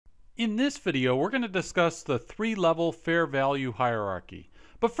In this video, we're going to discuss the three-level fair value hierarchy.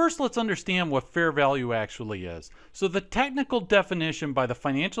 But first, let's understand what fair value actually is. So the technical definition by the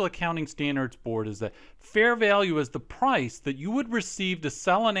Financial Accounting Standards Board is that fair value is the price that you would receive to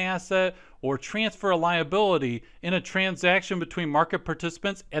sell an asset or transfer a liability in a transaction between market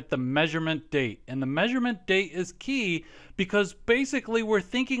participants at the measurement date. And the measurement date is key because basically we're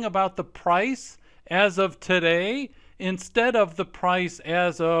thinking about the price as of today instead of the price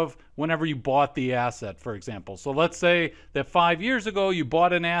as of whenever you bought the asset, for example. So let's say that 5 years ago you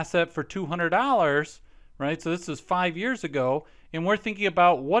bought an asset for $200, right? So this is 5 years ago, and we're thinking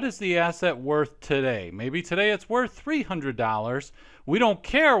about what is the asset worth today. Maybe today it's worth $300. We don't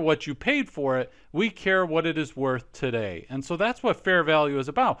care what you paid for it. We care what it is worth today. And so that's what fair value is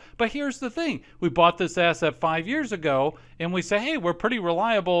about. But here's the thing. We bought this asset 5 years ago, and we say, hey, we're pretty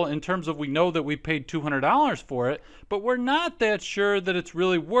reliable in terms of we know that we paid $200 for it, but we're not that sure that it's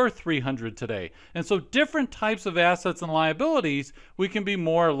really worth $300 today. And so different types of assets and liabilities, we can be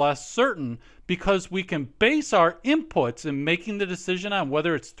more or less certain because we can base our inputs in making the decision on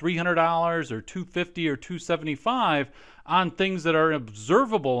whether it's $300 or $250 or $275 on things that are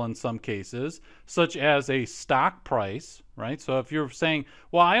observable in some cases, such as a stock price, right? So if you're saying,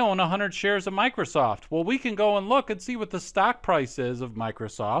 well, I own 100 shares of Microsoft, well, we can go and look and see what the stock price is of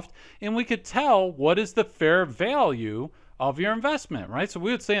Microsoft, and we could tell what is the fair value of your investment, right? So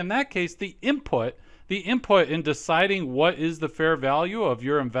we would say in that case, the input in deciding what is the fair value of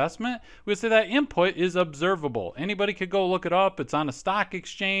your investment, we would say that input is observable. Anybody could go look it up. It's on a stock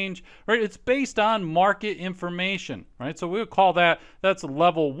exchange, right? It's based on market information, right? So we would call that's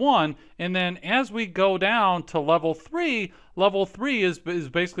level 1. And then as we go down to level 3 is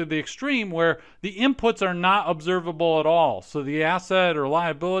basically the extreme where the inputs are not observable at all. So the asset or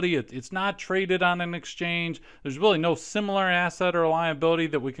liability, it's not traded on an exchange. There's really no similar asset or liability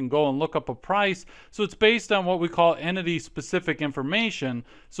that we can go and look up a price. So it's based on what we call entity-specific information.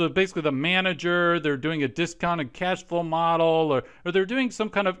 So basically the manager, they're doing a discounted cash flow model, or they're doing some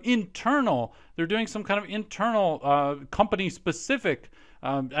kind of internal, company-specific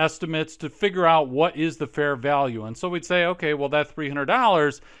estimates to figure out what is the fair value. And so we'd say, okay, well, that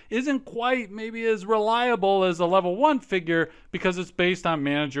 $300 isn't quite maybe as reliable as a level 1 figure because it's based on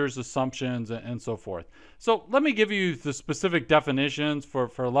managers' assumptions and so forth. So let me give you the specific definitions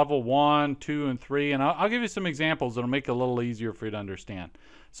for level 1, 2, and 3, and I'll give you some examples that'll make it a little easier for you to understand.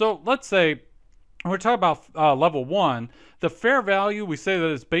 So let's say we're talking about level 1. The fair value, we say that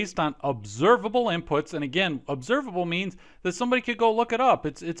it's based on observable inputs. And again, observable means that somebody could go look it up.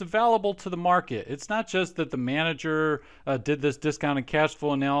 It's available to the market. It's not just that the manager did this discounted cash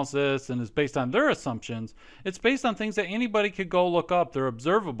flow analysis and is based on their assumptions. It's based on things that anybody could go look up. They're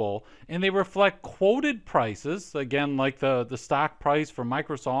observable, and they reflect quoted prices, again, like the stock price for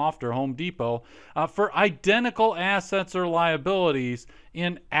Microsoft or Home Depot, for identical assets or liabilities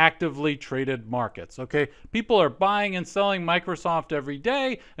in actively traded markets. Okay, people are buying and selling Microsoft every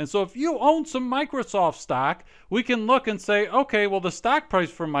day, and so if you own some Microsoft stock, we can look and say, okay, well, the stock price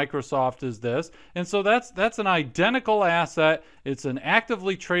for Microsoft is this, and so that's an identical asset. It's an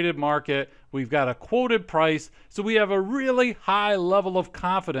actively traded market. We've got a quoted price, so we have a really high level of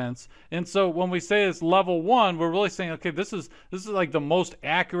confidence. And so when we say it's level 1, we're really saying, okay, this is like the most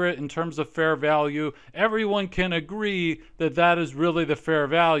accurate in terms of fair value. Everyone can agree that that is really the fair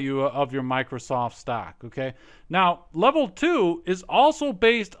value of your Microsoft stock, okay? Now, level 2 is also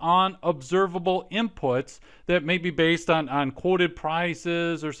based on observable inputs that may be based on quoted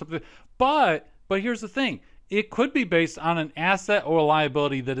prices or something. But here's the thing. It could be based on an asset or a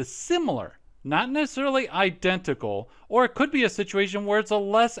liability that is similar, not necessarily identical, or it could be a situation where it's a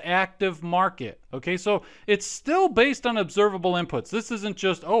less active market. Okay, so it's still based on observable inputs. This isn't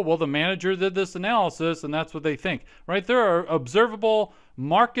just, oh, well, the manager did this analysis and that's what they think, right? There are observable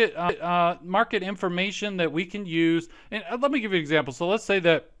market information that we can use. And let me give you an example. So let's say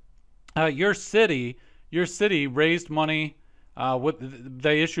that your city raised money.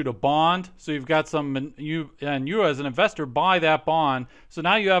 They issued a bond, so you've got you as an investor buy that bond. So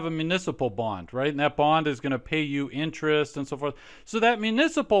now you have a municipal bond, right? And that bond is going to pay you interest and so forth. So that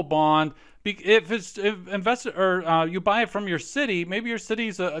municipal bond, if invested or you buy it from your city, maybe your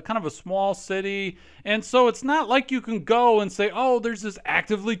city's a kind of a small city, and so it's not like you can go and say, oh, there's this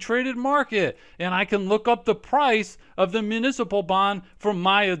actively traded market and I can look up the price of the municipal bond from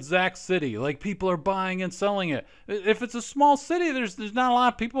my exact city. Like, people are buying and selling it. If it's a small city, there's not a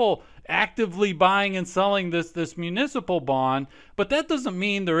lot of people actively buying and selling this municipal bond, but that doesn't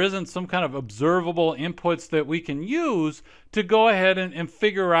mean there isn't some kind of observable inputs that we can use to go ahead and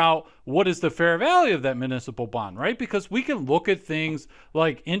figure out what is the fair value of that municipal bond, right? Because we can look at things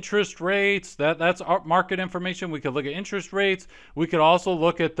like interest rates, that's our market information. We could look at interest rates. We could also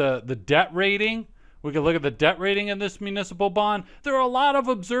look at the debt rating. We could look at the debt rating in this municipal bond. There are a lot of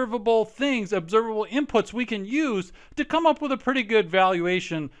observable things, observable inputs we can use to come up with a pretty good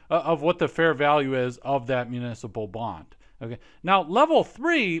valuation of what the fair value is of that municipal bond. Okay. Now, level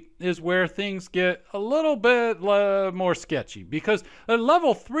 3 is where things get a little bit more sketchy, because at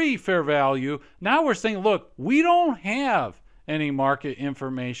level 3 fair value, now we're saying, look, we don't have any market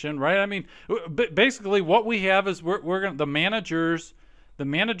information, right? I mean, basically what we have is we're going to, the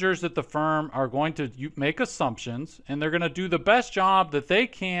managers at the firm are going to make assumptions, and they're going to do the best job that they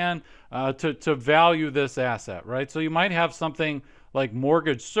can to value this asset, right? So you might have something like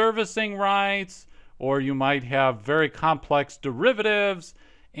mortgage servicing rights, or you might have very complex derivatives,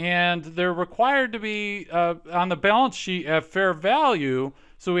 and they're required to be on the balance sheet at fair value.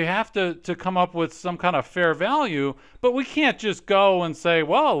 So we have to come up with some kind of fair value, but we can't just go and say,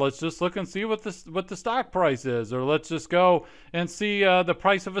 well, let's just look and see what the stock price is, or let's just go and see the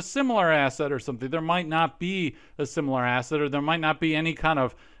price of a similar asset or something. There might not be a similar asset, or there might not be any kind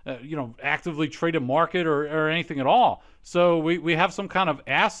of actively traded market or anything at all. So we have some kind of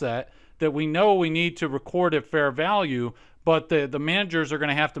asset that we know we need to record at fair value, but the managers are going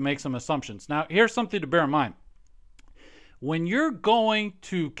to have to make some assumptions. Now, here's something to bear in mind. When you're going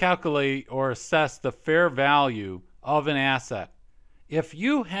to calculate or assess the fair value of an asset, if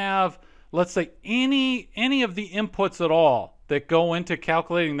you have, let's say, any of the inputs at all that go into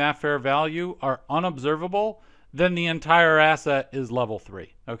calculating that fair value are unobservable, then the entire asset is level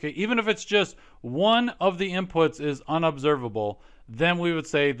 3. Okay, even if it's just one of the inputs is unobservable, then we would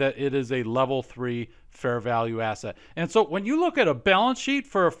say that it is a level 3 fair value asset. And so when you look at a balance sheet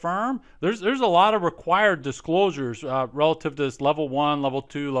for a firm, there's a lot of required disclosures relative to this level 1, level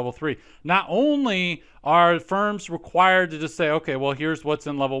 2, level 3. Not only are firms required to just say, okay, well, here's what's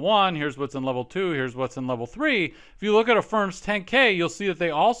in level 1, here's what's in level 2, here's what's in level 3. If you look at a firm's 10K, you'll see that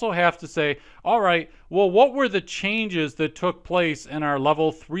they also have to say, all right, well, what were the changes that took place in our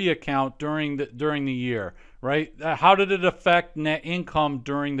level 3 account during the year? Right? How did it affect net income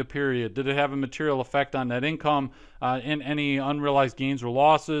during the period? Did it have a material effect on net income and any unrealized gains or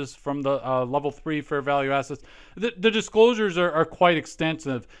losses from the level 3 fair value assets? The disclosures are quite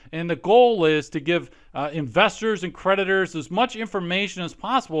extensive, and the goal is to give investors and creditors as much information as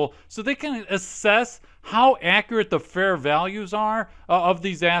possible so they can assess how accurate the fair values are of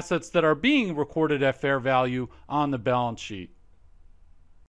these assets that are being recorded at fair value on the balance sheet.